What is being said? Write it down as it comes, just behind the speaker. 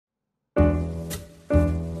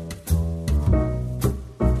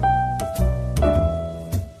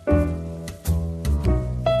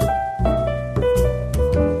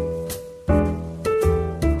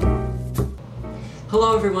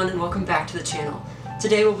everyone, and welcome back to the channel.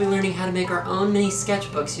 Today we'll be learning how to make our own mini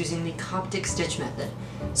sketchbooks using the Coptic stitch method.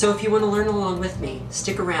 So if you want to learn along with me,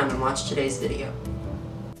 stick around and watch today's video.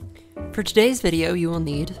 For today's video you will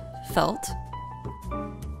need felt,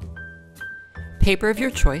 paper of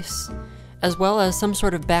your choice, as well as some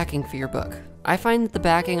sort of backing for your book. I find that the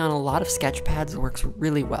backing on a lot of sketch pads works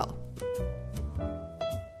really well.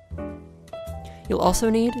 You'll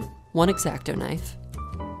also need one Exacto knife,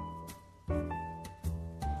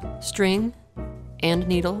 string, and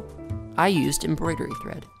needle. I used embroidery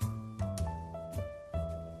thread.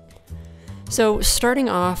 So starting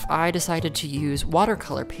off, I decided to use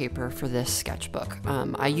watercolor paper for this sketchbook.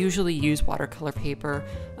 I usually use watercolor paper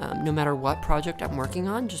no matter what project I'm working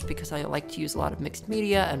on, just because I like to use a lot of mixed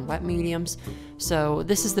media and wet mediums. So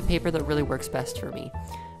this is the paper that really works best for me.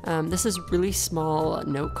 This is really small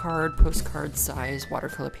note card, postcard size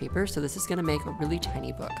watercolor paper, so this is going to make a really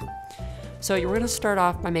tiny book. So you're going to start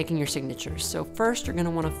off by making your signatures. So first you're going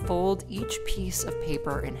to want to fold each piece of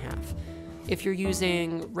paper in half. If you're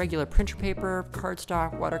using regular printer paper,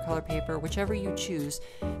 cardstock, watercolor paper, whichever you choose,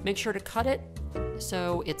 make sure to cut it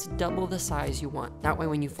so it's double the size you want. That way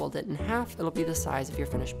when you fold it in half, it'll be the size of your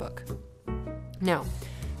finished book. Now,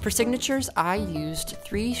 for signatures, I used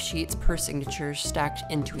 3 sheets per signature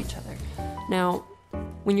stacked into each other. Now,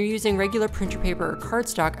 when you're using regular printer paper or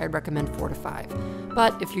cardstock, I'd recommend 4 to 5.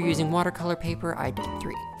 But if you're using watercolor paper, I did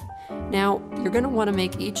 3. Now, you're going to want to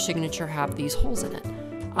make each signature have these holes in it.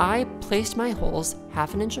 I placed my holes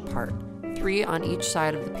 1/2 inch apart, 3 on each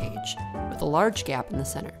side of the page, with a large gap in the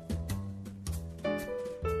center.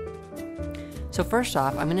 So first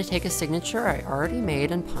off, I'm going to take a signature I already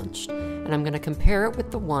made and punched, and I'm going to compare it with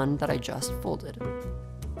the one that I just folded.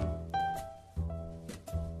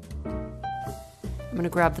 I'm going to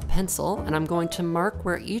grab the pencil and I'm going to mark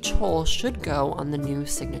where each hole should go on the new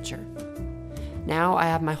signature. Now I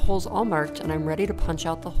have my holes all marked and I'm ready to punch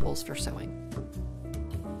out the holes for sewing.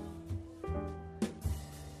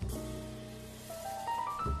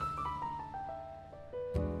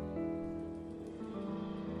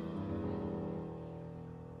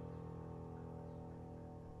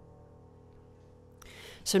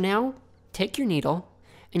 So now take your needle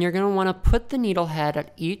and you're going to want to put the needle head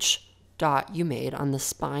at each dot you made on the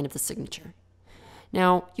spine of the signature.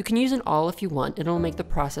 Now, you can use an awl if you want, it'll make the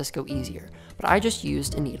process go easier, but I just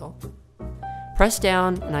used a needle. Press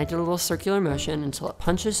down and I did a little circular motion until it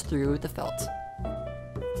punches through the felt.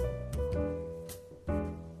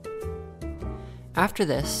 After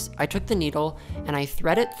this, I took the needle and I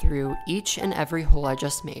thread it through each and every hole I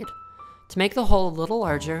just made, to make the hole a little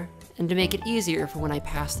larger and to make it easier for when I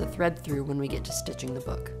pass the thread through when we get to stitching the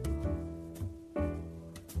book.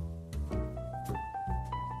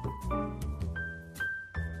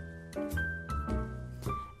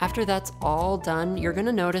 After that's all done, you're going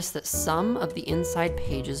to notice that some of the inside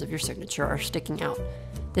pages of your signature are sticking out.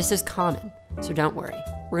 This is common, so don't worry.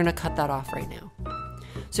 We're going to cut that off right now.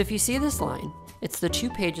 So if you see this line, it's the 2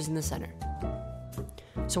 pages in the center.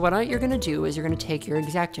 So what you're going to do is you're going to take your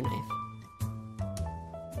Exacto knife.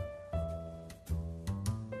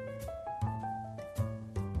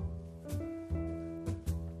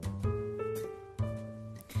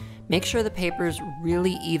 Make sure the paper is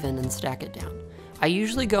really even and stack it down. I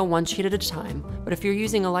usually go 1 sheet at a time, but if you're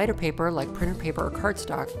using a lighter paper like printer paper or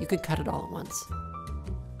cardstock, you could cut it all at once.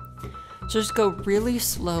 So just go really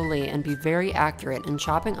slowly and be very accurate in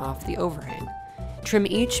chopping off the overhang. Trim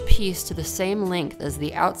each piece to the same length as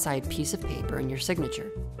the outside piece of paper in your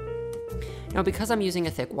signature. Now because I'm using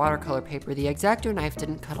a thick watercolor paper, the Exacto knife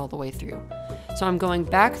didn't cut all the way through. So I'm going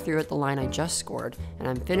back through at the line I just scored, and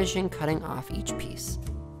I'm finishing cutting off each piece.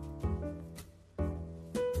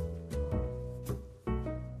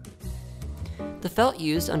 The felt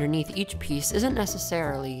used underneath each piece isn't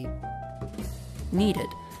necessarily needed.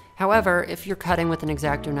 However, if you're cutting with an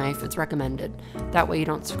Exacto knife, it's recommended. That way you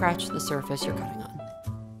don't scratch the surface you're cutting on.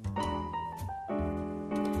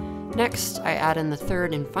 Next, I add in the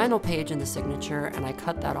 3rd and final page in the signature, and I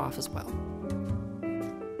cut that off as well.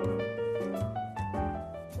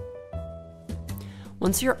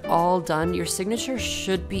 Once you're all done, your signature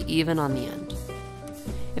should be even on the end.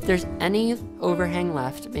 If there's any overhang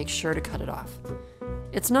left, make sure to cut it off.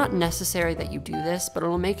 It's not necessary that you do this, but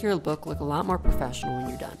it'll make your book look a lot more professional when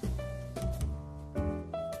you're done.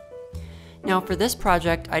 Now for this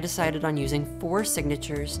project, I decided on using 4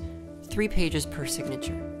 signatures, 3 pages per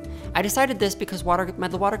signature. I decided this because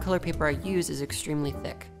the watercolor paper I use is extremely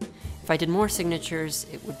thick. If I did more signatures,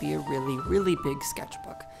 it would be a really big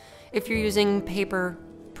sketchbook. If you're using paper,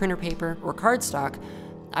 printer paper, or cardstock,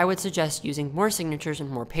 I would suggest using more signatures and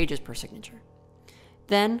more pages per signature.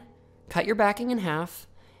 Then, cut your backing in half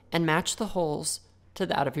and match the holes to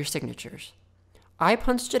that of your signatures. I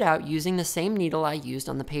punched it out using the same needle I used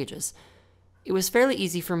on the pages. It was fairly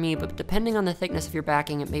easy for me, but depending on the thickness of your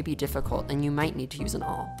backing, it may be difficult and you might need to use an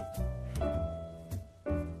awl.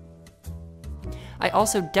 I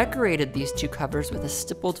also decorated these two covers with a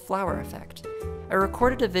stippled flower effect. I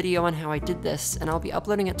recorded a video on how I did this and I'll be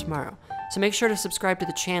uploading it tomorrow, so make sure to subscribe to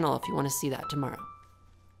the channel if you want to see that tomorrow.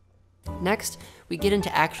 Next, we get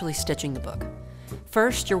into actually stitching the book.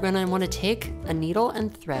 First, you're going to want to take a needle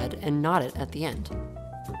and thread and knot it at the end.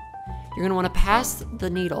 You're going to want to pass the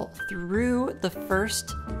needle through the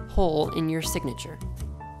first hole in your signature.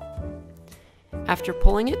 After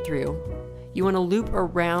pulling it through, you want to loop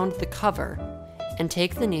around the cover and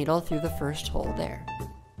take the needle through the first hole there.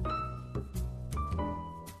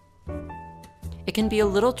 It can be a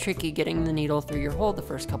little tricky getting the needle through your hole the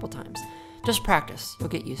first couple times. Just practice, you'll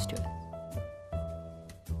get used to it.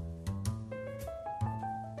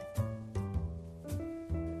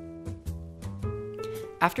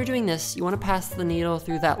 After doing this, you want to pass the needle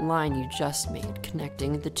through that line you just made,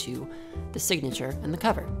 connecting the two, the signature and the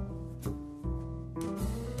cover.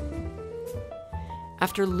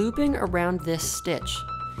 After looping around this stitch,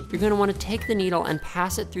 you're going to want to take the needle and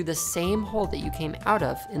pass it through the same hole that you came out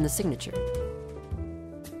of in the signature.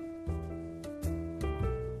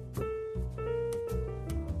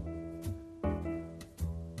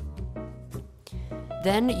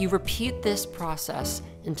 Then you repeat this process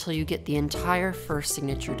until you get the entire first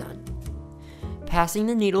signature done. Passing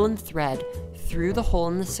the needle and thread through the hole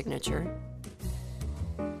in the signature,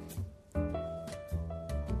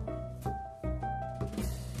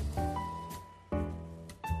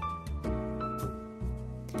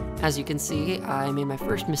 as you can see, I made my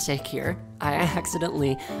first mistake here. I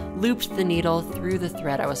accidentally looped the needle through the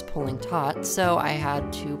thread I was pulling taut, so I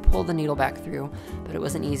had to pull the needle back through, but it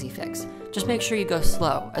was an easy fix. Just make sure you go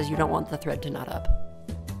slow, as you don't want the thread to knot up.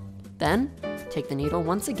 Then, take the needle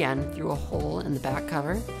once again through a hole in the back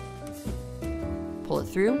cover, pull it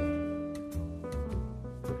through,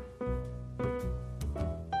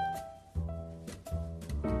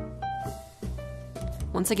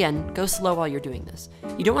 once again, go slow while you're doing this.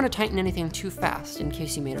 You don't want to tighten anything too fast in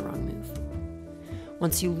case you made a wrong move.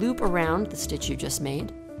 Once you loop around the stitch you just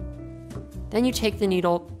made, then you take the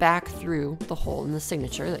needle back through the hole in the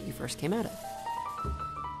signature that you first came out of.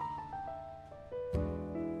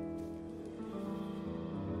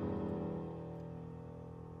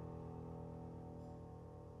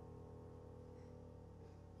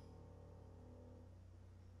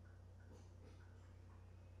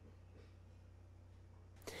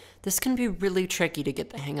 This can be really tricky to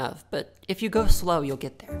get the hang of, but if you go slow, you'll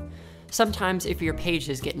get there. Sometimes if your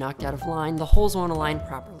pages get knocked out of line, the holes won't align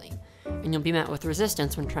properly, and you'll be met with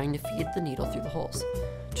resistance when trying to feed the needle through the holes.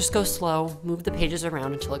 Just go slow, move the pages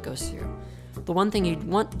around until it goes through. The one thing you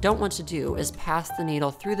don't want to do is pass the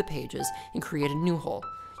needle through the pages and create a new hole.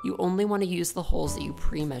 You only want to use the holes that you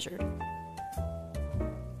pre-measured.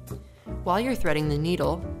 While you're threading the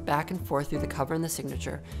needle back and forth through the cover and the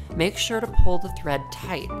signature, make sure to pull the thread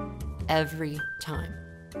tight every time.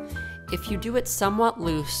 If you do it somewhat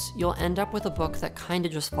loose, you'll end up with a book that kind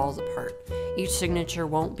of just falls apart. Each signature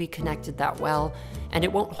won't be connected that well, and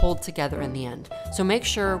it won't hold together in the end. So make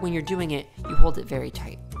sure when you're doing it, you hold it very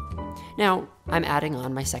tight. Now, I'm adding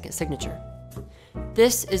on my second signature.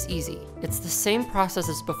 This is easy. It's the same process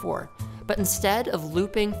as before, but instead of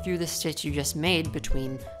looping through the stitch you just made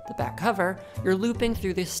between the back cover, you're looping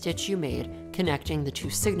through the stitch you made, connecting the two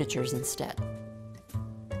signatures instead.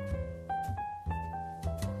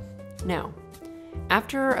 Now,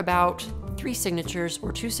 after about 3 signatures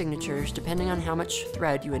or 2 signatures, depending on how much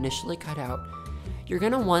thread you initially cut out, you're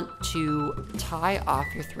going to want to tie off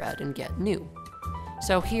your thread and get new.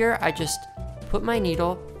 So here I just put my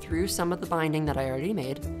needle through some of the binding that I already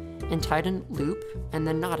made and tied a loop and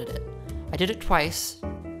then knotted it. I did it twice,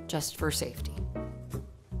 just for safety.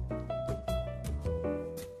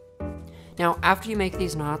 Now, after you make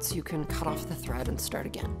these knots, you can cut off the thread and start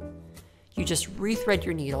again. You just rethread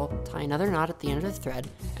your needle, tie another knot at the end of the thread,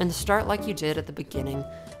 and start like you did at the beginning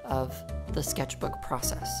of the sketchbook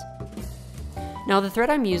process. Now, the thread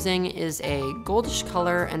I'm using is a goldish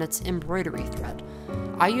color and it's embroidery thread.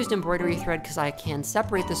 I used embroidery thread because I can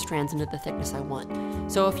separate the strands into the thickness I want.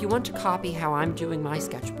 So if you want to copy how I'm doing my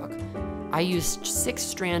sketchbook, I used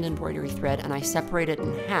 6-strand embroidery thread and I separated it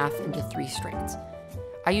in half into 3 strands.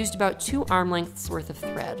 I used about 2 arm lengths worth of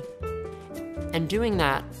thread, and doing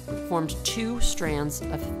that formed 2 threads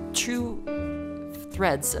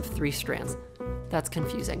of 3 strands. That's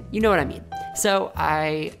confusing. You know what I mean. So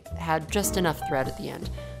I had just enough thread at the end.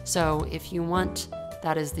 So if you want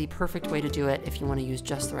that is the perfect way to do it if you want to use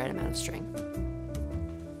just the right amount of string.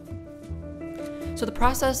 So the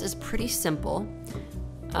process is pretty simple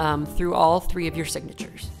through all 3 of your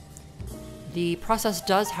signatures. The process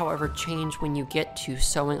does, however, change when you get to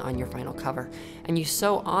sewing on your final cover, and you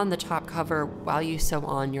sew on the top cover while you sew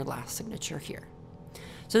on your last signature here.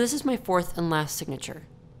 So this is my 4th and last signature.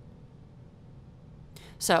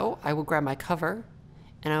 So I will grab my cover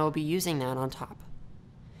and I will be using that on top.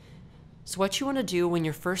 So what you want to do when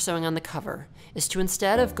you're first sewing on the cover is to,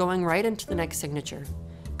 instead of going right into the next signature,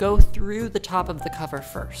 go through the top of the cover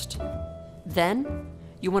first. Then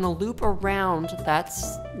you want to loop around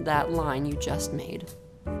that line you just made.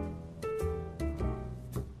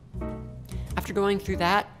 After going through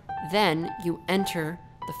that, then you enter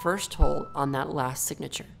the first hole on that last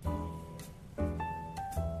signature.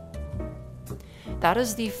 That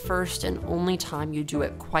is the first and only time you do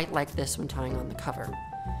it quite like this when tying on the cover.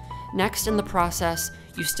 Next in the process,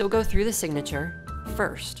 you still go through the signature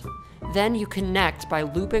first. Then you connect by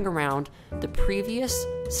looping around the previous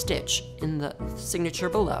stitch in the signature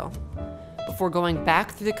below, before going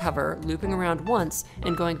back through the cover, looping around once,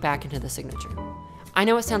 and going back into the signature. I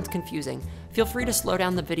know it sounds confusing. Feel free to slow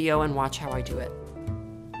down the video and watch how I do it.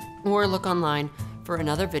 Or look online for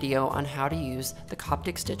another video on how to use the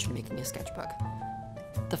Coptic stitch when making a sketchbook.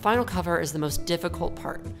 The final cover is the most difficult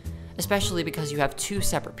part, especially because you have 2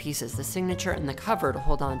 separate pieces, the signature and the cover, to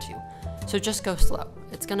hold on to. So just go slow.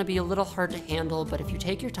 It's going to be a little hard to handle, but if you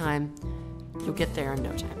take your time, you'll get there in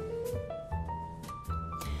no time.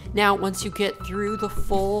 Now, once you get through the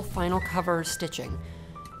full final cover stitching,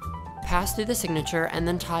 pass through the signature and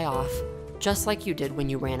then tie off, just like you did when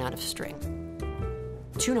you ran out of string.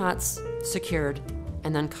 2 knots secured,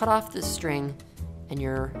 and then cut off the string, and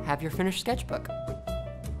have your finished sketchbook.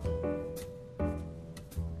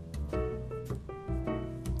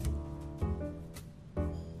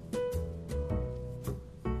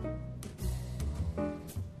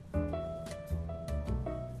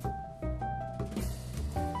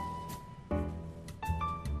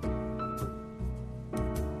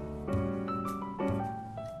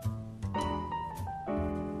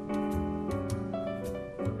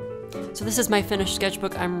 So this is my finished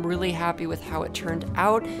sketchbook. I'm really happy with how it turned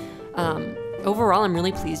out. Overall, I'm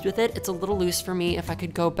really pleased with it. It's a little loose for me. If I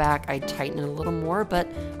could go back, I'd tighten it a little more, but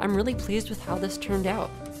I'm really pleased with how this turned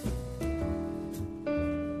out.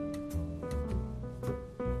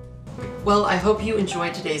 Well, I hope you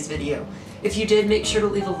enjoyed today's video. If you did, make sure to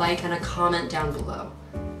leave a like and a comment down below.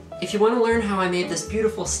 If you want to learn how I made this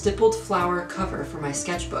beautiful stippled flower cover for my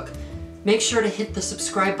sketchbook, make sure to hit the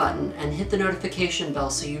subscribe button and hit the notification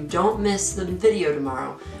bell so you don't miss the video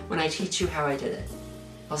tomorrow when I teach you how I did it.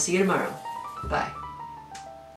 I'll see you tomorrow. Bye.